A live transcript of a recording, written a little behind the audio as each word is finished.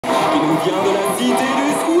nous vient de la cité du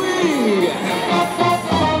swing.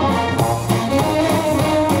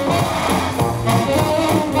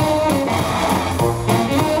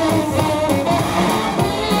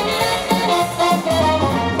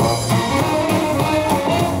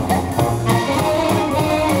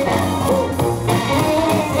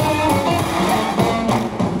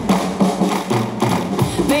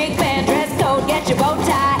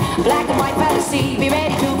 Black and white fantasy, be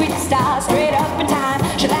ready to reach the stars. Straight up in time,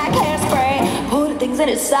 shellac hairspray, putting things in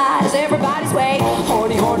its size, everybody's way.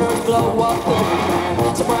 Horny horners blow up the big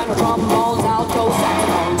band, soprano trombones, alto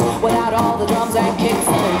saxophones, without all the drums and kicks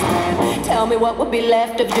and bass band. Tell me what would be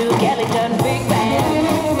left of Duke Ellington big band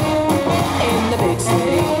in the big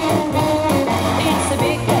city. It's the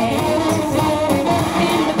big band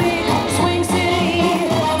in the big swing city.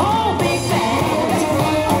 Oh, big band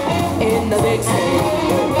in the big city.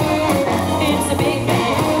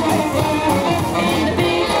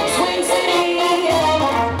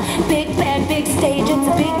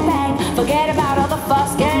 Forget about all the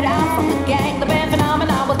fuss, get out from the gang. The band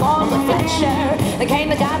phenomenon was born with Fletcher. They came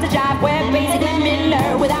the guys to jive, where basically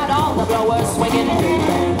Miller. Without all the blowers swinging big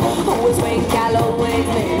band. Who was swing Calloway's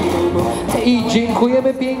name? I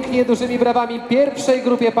dziękujemy pięknie dużymi brawami pierwszej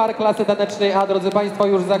grupie par klasy tanecznej A. Drodzy Państwo,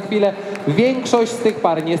 już za chwilę większość z tych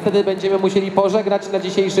par niestety będziemy musieli pożegnać na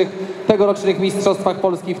dzisiejszych tegorocznych Mistrzostwach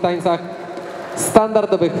Polski w tańcach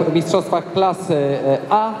standardowych, w Mistrzostwach Klasy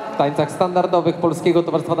A, w tańcach standardowych Polskiego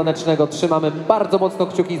Towarzystwa Tanecznego. Trzymamy bardzo mocno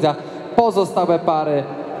kciuki za pozostałe pary,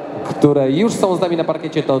 które już są z nami na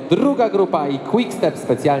parkiecie. To druga grupa i Quick Step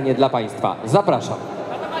specjalnie dla Państwa. Zapraszam.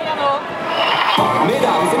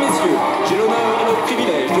 Mesdames et messieurs, j'ai l'honneur et le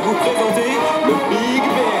privilège de vous présenter le Big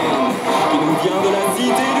Band, qui nous vient de la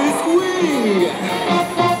cité du swing.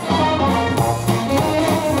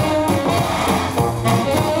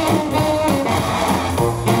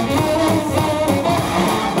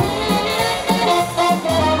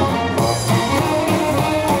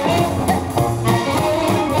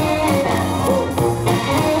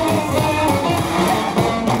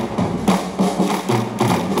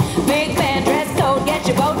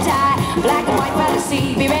 Black and white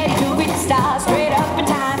fantasy, be ready to reach the stars. Straight up in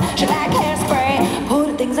time, shellac hairspray,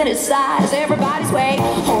 putting things in its size, everybody's way.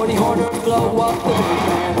 Horny horners blow up the big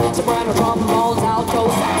band, soprano trombones, alto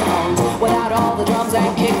saxophones, without all the drums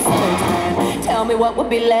and kicks and bass band. Tell me what would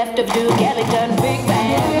be left of Duke Ellington big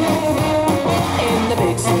band in the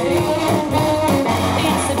big city.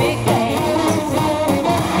 It's the big band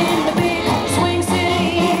in the big swing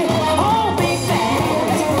city. Oh, big band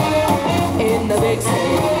in the big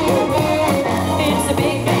city.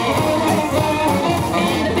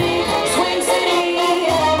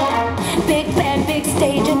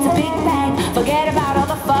 Forget about all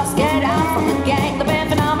the fuss, get out from the gang. The band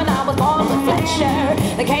phenomenon was born with Fletcher.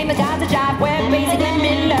 They came the guys to jive, where basically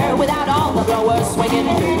Miller. Without all the blowers swinging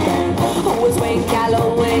big band. Who was swing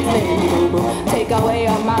Calloway's name? Take away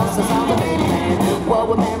our mouths and sound the big band. What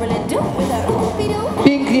would Marilyn do with her whoopie-doo?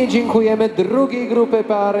 Pięknie dziękujemy drugiej grupy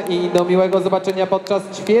par i do miłego zobaczenia podczas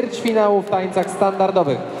ćwierćfinału w tańcach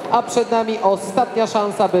standardowych. A przed nami ostatnia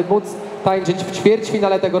szansa, by móc tańczyć w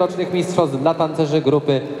ćwierćfinale tegorocznych mistrzostw dla tancerzy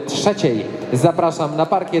grupy trzeciej. Zapraszam na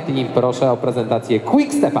parkiet i proszę o prezentację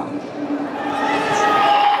Quick Stepa.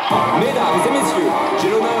 Mesdames et messieurs, j'ai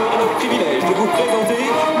l'honneur et le privilège de vous présenter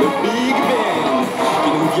le Big Band,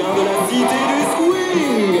 qui nous vient de la cité du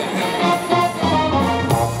swing.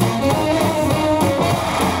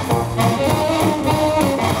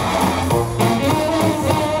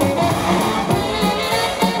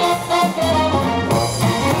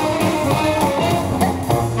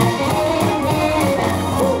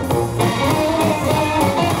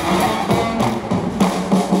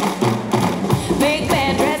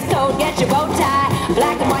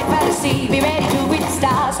 Black and white fantasy, be ready to reach the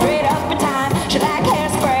stars. Straight up in time, shellac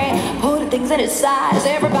hairspray, putting things in its size,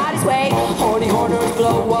 everybody's way. Horny horners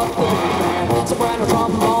blow up the big band, soprano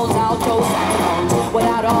trombones, alto saxophones,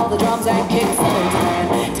 without all the drums and kicks and bass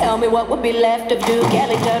band. Tell me what would be left of Duke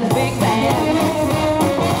Ellington big band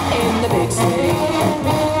in the big city.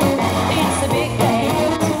 It's the big band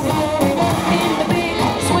in the big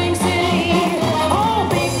swing city. Oh,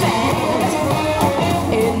 big band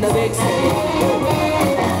in the big city.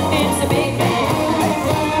 It's a big bang.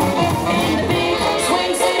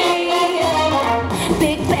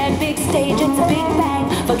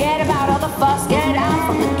 Forget about all the fuss, get out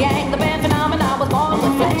from the gang. The band phenomenon was born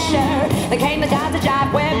with Fletcher. They came the guys to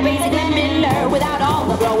jive, where basically Miller. Without all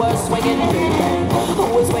the blowers swinging big bang. Who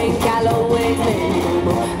was swing Calloway's name?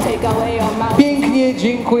 Take away our mouth. Pięknie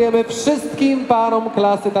dziękujemy wszystkim parom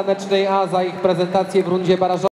klasy tanecznej A za ich prezentację w rundzie barażowej.